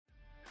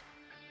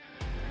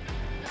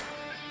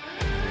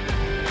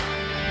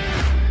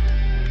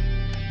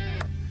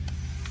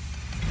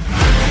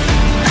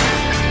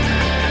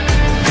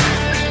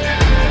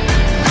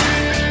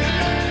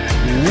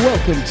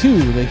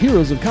to the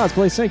Heroes of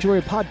Cosplay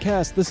Sanctuary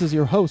podcast. This is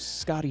your host,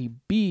 Scotty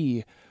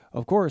B.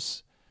 Of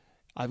course,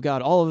 I've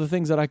got all of the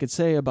things that I could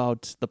say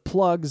about the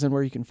plugs and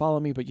where you can follow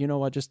me, but you know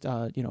what? Just,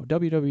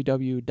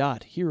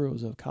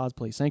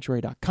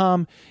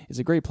 www.heroesofcosplaysanctuary.com is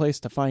a great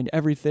place to find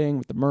everything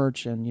with the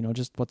merch and,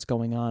 just what's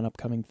going on,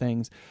 upcoming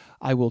things.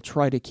 I will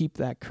try to keep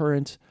that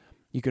current.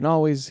 You can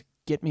always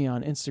get me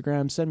on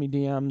Instagram, send me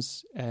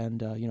DMs, and,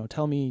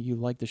 tell me you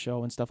like the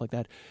show and stuff like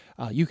that.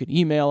 You can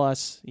email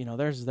us.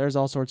 There's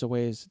all sorts of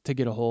ways to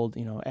get a hold,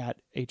 at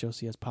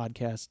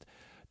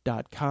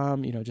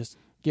hocspodcast.com. Just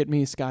get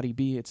me, Scotty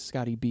B. It's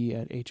Scotty B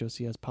at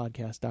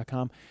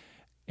hocspodcast.com.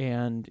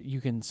 And you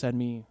can send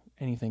me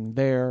anything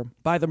there.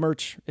 Buy the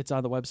merch. It's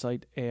on the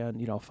website. And,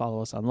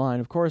 follow us online.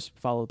 Of course,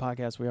 follow the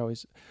podcast. We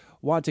always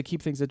want to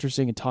keep things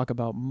interesting and talk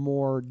about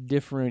more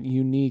different,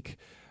 unique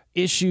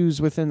issues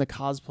within the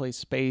cosplay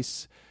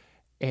space,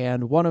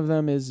 and one of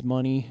them is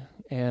money,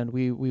 and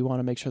we want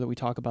to make sure that we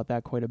talk about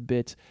that quite a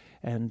bit.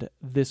 And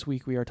this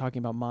week we are talking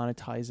about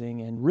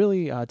monetizing, and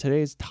really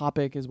today's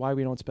topic is why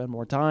we don't spend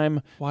more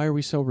time. Why are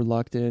we so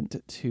reluctant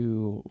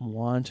to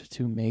want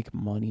to make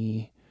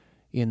money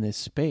in this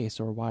space?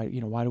 Or why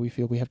do we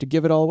feel we have to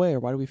give it all away? Or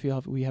why do we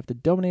feel we have to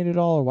donate it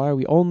all? Or why are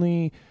we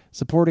only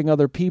supporting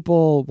other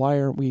people?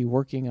 Why aren't we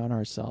working on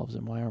ourselves?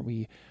 And why aren't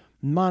we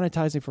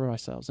monetizing for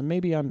ourselves? And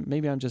maybe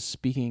I'm just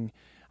speaking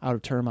out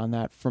of term on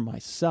that for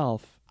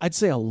myself. I'd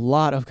say a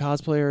lot of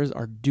cosplayers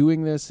are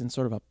doing this in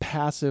sort of a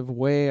passive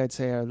way. I'd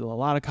say a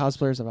lot of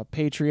cosplayers have a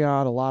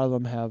Patreon. A lot of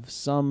them have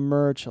some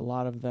merch. A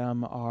lot of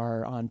them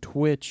are on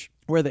Twitch,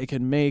 where they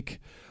can make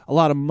a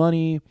lot of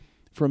money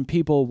from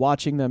people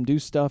watching them do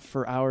stuff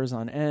for hours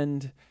on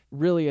end.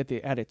 Really, at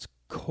its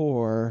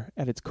core,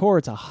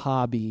 it's a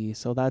hobby.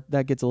 So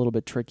that gets a little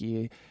bit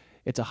tricky.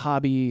 It's a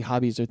hobby.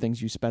 Hobbies are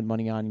things you spend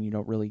money on and you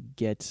don't really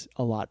get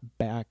a lot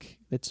back.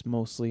 It's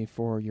mostly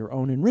for your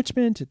own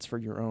enrichment. It's for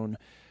your own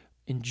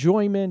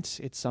enjoyment.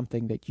 It's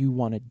something that you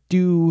want to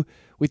do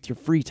with your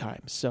free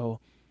time. So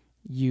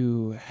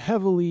you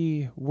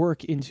heavily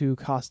work into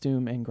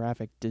costume and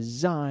graphic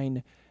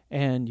design,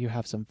 and you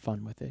have some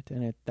fun with it.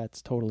 And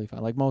that's totally fun.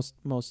 Like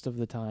most of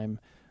the time,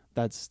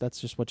 that's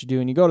just what you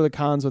do. And you go to the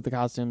cons with the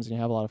costumes and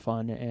you have a lot of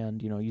fun,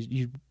 and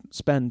you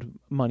spend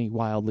money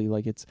wildly.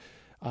 Like it's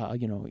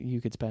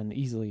you could spend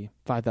easily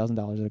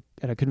 $5,000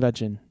 at a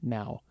convention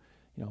now.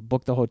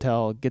 Book the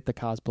hotel, get the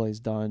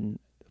cosplays done,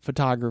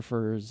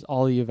 photographers,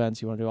 all the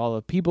events you want to do, all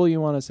the people you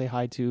want to say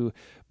hi to,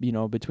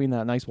 between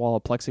that nice wall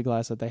of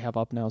plexiglass that they have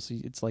up now. So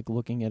it's like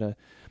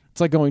it's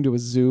like going to a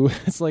zoo.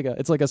 It's like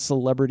a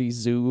celebrity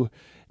zoo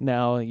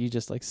now. You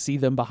just like see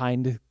them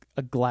behind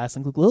a glass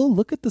and oh,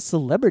 look at the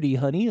celebrity,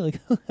 honey. Like,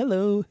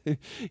 hello,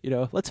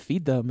 let's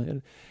feed them.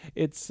 And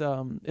it's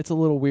a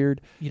little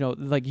weird,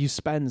 like you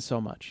spend so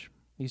much.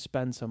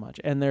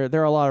 And there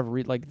are a lot of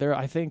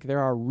I think there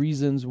are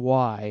reasons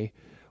why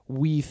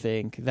we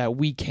think that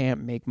we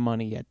can't make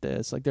money at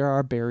this. Like there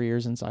are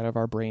barriers inside of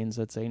our brains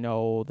that say,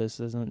 no,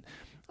 this isn't,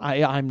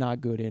 I'm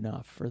not good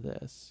enough for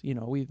this.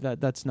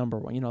 That's number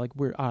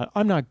one,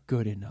 I'm not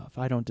good enough.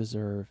 I don't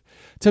deserve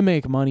to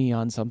make money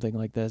on something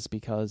like this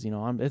because,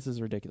 this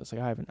is ridiculous.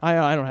 Like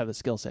I don't have the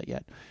skill set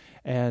yet.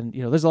 And,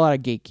 there's a lot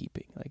of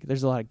gatekeeping. Like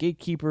there's a lot of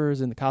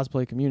gatekeepers in the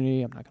cosplay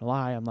community. I'm not going to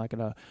lie. I'm not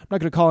going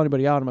to call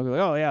anybody out. I'm not going to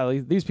be like, oh yeah,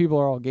 these people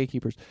are all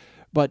gatekeepers.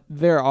 But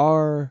there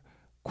are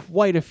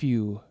quite a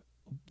few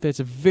that's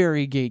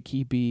very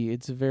gatekeepy.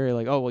 It's very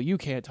like, oh, well, you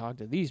can't talk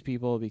to these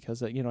people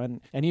because, and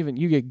even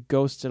you get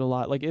ghosted a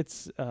lot. Like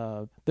it's,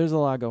 there's a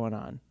lot going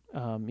on.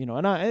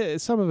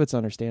 And some of it's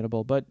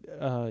understandable, but,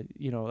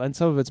 and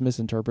some of it's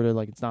misinterpreted.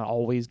 Like it's not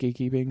always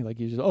gatekeeping. Like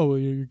you just, oh,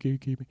 yeah, you're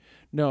gatekeeping.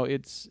 No,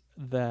 it's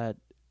that,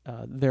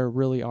 there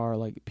really are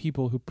like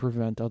people who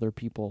prevent other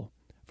people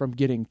from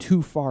getting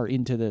too far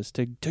into this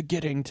to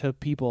getting to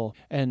people.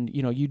 And,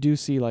 you do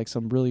see like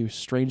some really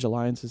strange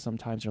alliances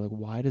sometimes. You're like,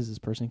 why does this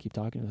person keep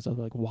talking to this?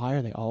 Like, why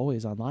are they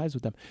always on lives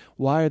with them?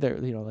 Why are they,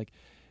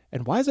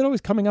 and why is it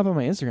always coming up on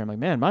my Instagram? Like,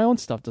 man, my own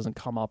stuff doesn't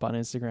come up on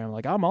Instagram.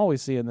 Like, I'm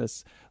always seeing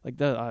this, like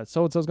the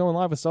so-and-so's going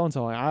live with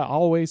so-and-so. Like, I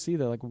always see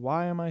that. Like,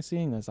 why am I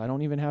seeing this? I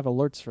don't even have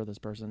alerts for this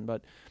person.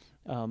 But,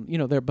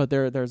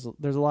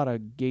 there's a lot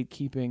of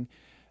gatekeeping.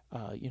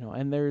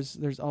 And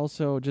there's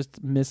also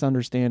just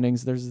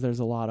misunderstandings. There's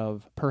a lot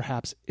of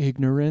perhaps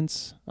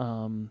ignorance.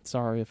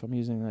 Sorry if I'm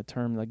using that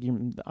term. Like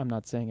I'm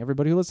not saying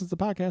everybody who listens to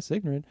the podcast is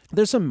ignorant.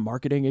 There's some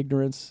marketing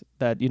ignorance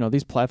that,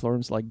 these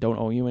platforms like don't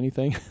owe you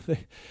anything.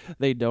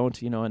 they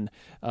don't, and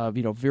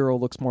Vero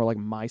looks more like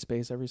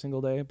MySpace every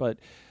single day, but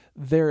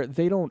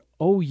they don't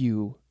owe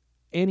you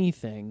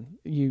anything.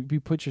 You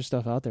put your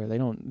stuff out there. They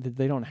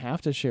don't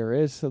have to share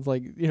it. So it's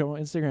like,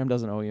 Instagram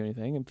doesn't owe you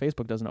anything and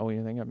Facebook doesn't owe you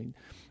anything. I mean,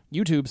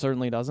 YouTube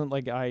certainly doesn't.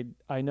 Like I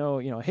know,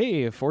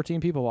 hey,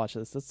 14 people watch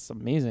this. That's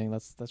amazing.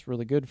 That's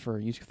really good for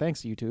you. Thanks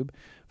YouTube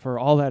for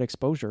all that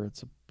exposure.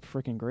 It's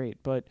freaking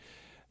great. But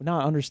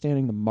not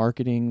understanding the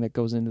marketing that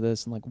goes into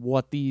this and like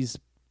what these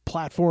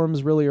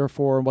platforms really are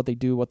for and what they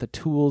do, what the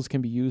tools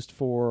can be used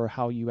for,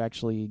 how you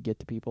actually get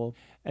to people.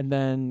 And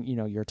then,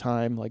 your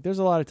time. Like there's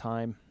a lot of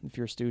time if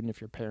you're a student, if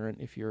you're a parent,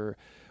 if you're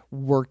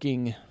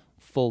working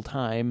full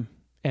time,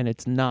 and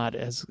it's not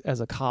as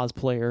a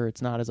cosplayer,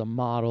 it's not as a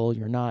model,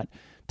 you're not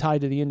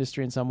tied to the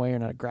industry in some way, you're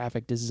not a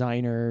graphic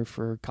designer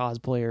for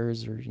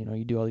cosplayers, or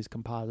you do all these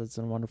composites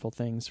and wonderful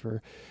things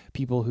for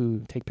people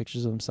who take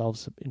pictures of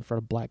themselves in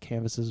front of black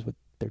canvases with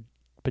their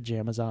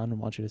pajamas on and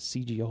want you to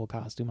CG a whole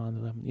costume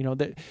onto them.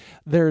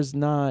 There's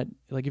not,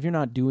 like, if you're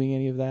not doing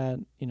any of that,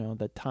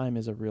 that time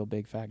is a real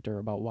big factor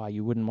about why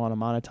you wouldn't want to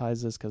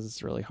monetize this, because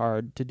it's really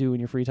hard to do in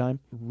your free time.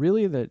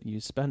 Really, that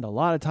you spend a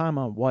lot of time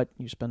on what,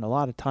 you spend a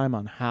lot of time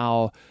on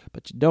how,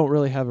 but you don't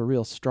really have a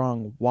real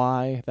strong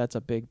why. That's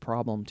a big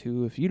problem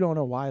too. If you don't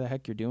know why the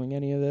heck you're doing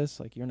any of this,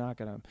 like, you're not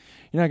gonna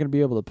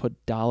be able to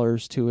put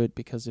dollars to it,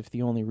 because if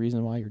the only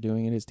reason why you're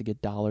doing it is to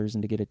get dollars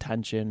and to get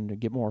attention, to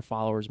get more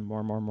followers,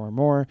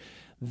 more,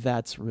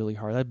 that's really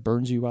hard. That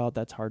burns you out.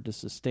 That's hard to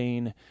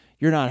sustain.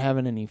 You're not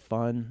having any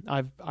fun.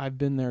 I've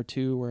been there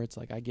too, where it's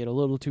like I get a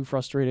little too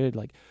frustrated,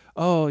 like,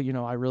 oh,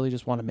 I really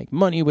just want to make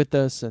money with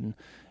this, and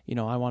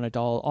I want it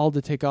all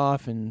to take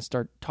off and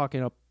start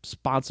talking up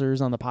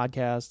sponsors on the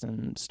podcast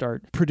and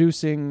start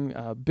producing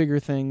bigger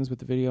things with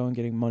the video and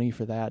getting money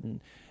for that.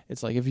 And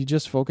it's like, if you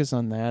just focus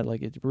on that,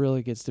 like, it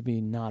really gets to be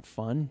not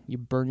fun. You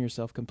burn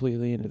yourself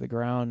completely into the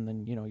ground, and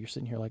then you're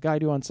sitting here like I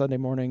do on Sunday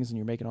mornings, and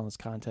you're making all this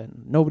content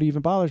and nobody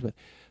even bothers with.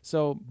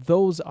 So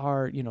those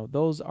are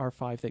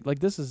 5 things. Like,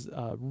 this is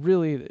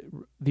really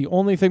the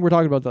only thing we're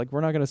talking about. Like,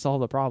 we're not going to solve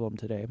the problem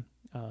today.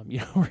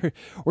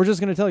 We're just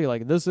going to tell you,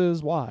 like, this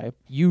is why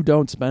you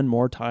don't spend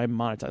more time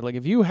monetizing. Like,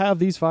 if you have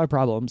these 5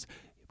 problems,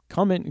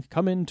 come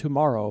in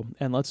tomorrow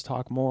and let's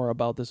talk more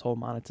about this whole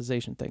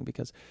monetization thing,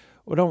 because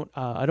I don't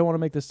want to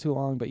make this too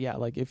long, but yeah,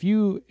 like,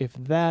 if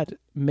that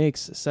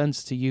makes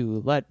sense to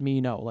you, let me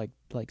know.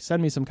 Like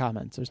send me some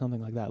comments or something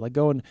like that. Like,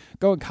 go and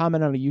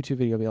comment on a YouTube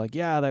video, be like,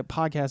 yeah, that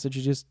podcast that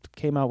you just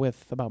came out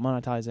with about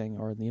monetizing,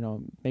 or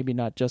maybe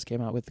not just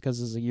came out with, because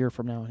this is a year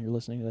from now and you're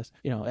listening to this,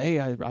 hey,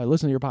 I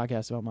listened to your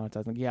podcast about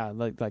monetizing. Like, yeah,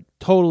 like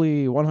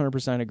totally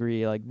 100%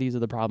 agree. Like, these are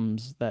the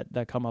problems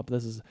that come up.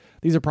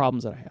 These are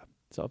problems that I have.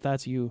 So if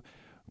that's you,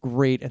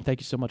 great, and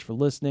thank you so much for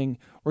listening.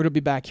 We're going to be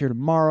back here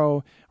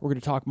tomorrow. We're going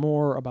to talk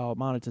more about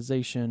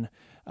monetization.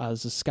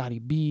 This is Scotty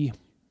B.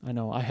 I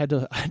know I had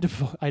to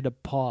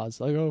pause.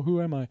 Like, oh, who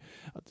am I?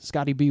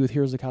 Scotty B with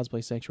Heroes of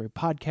Cosplay Sanctuary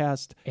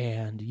podcast,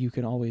 and you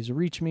can always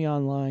reach me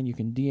online. You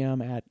can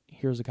DM at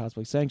Heroes of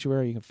Cosplay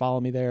Sanctuary. You can follow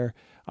me there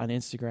on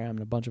Instagram and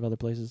a bunch of other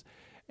places.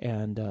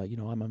 And,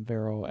 I'm on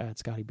Vero at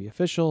Scotty B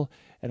Official,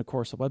 and of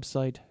course, the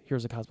website,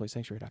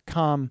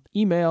 heroesofcosplaysanctuary.com.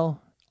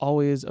 Email,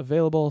 always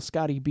available,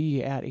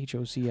 ScottyB at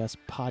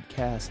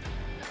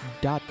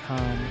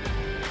HOCSpodcast.com.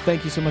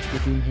 Thank you so much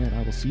for being here, and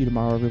I will see you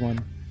tomorrow, everyone.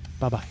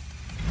 Bye-bye.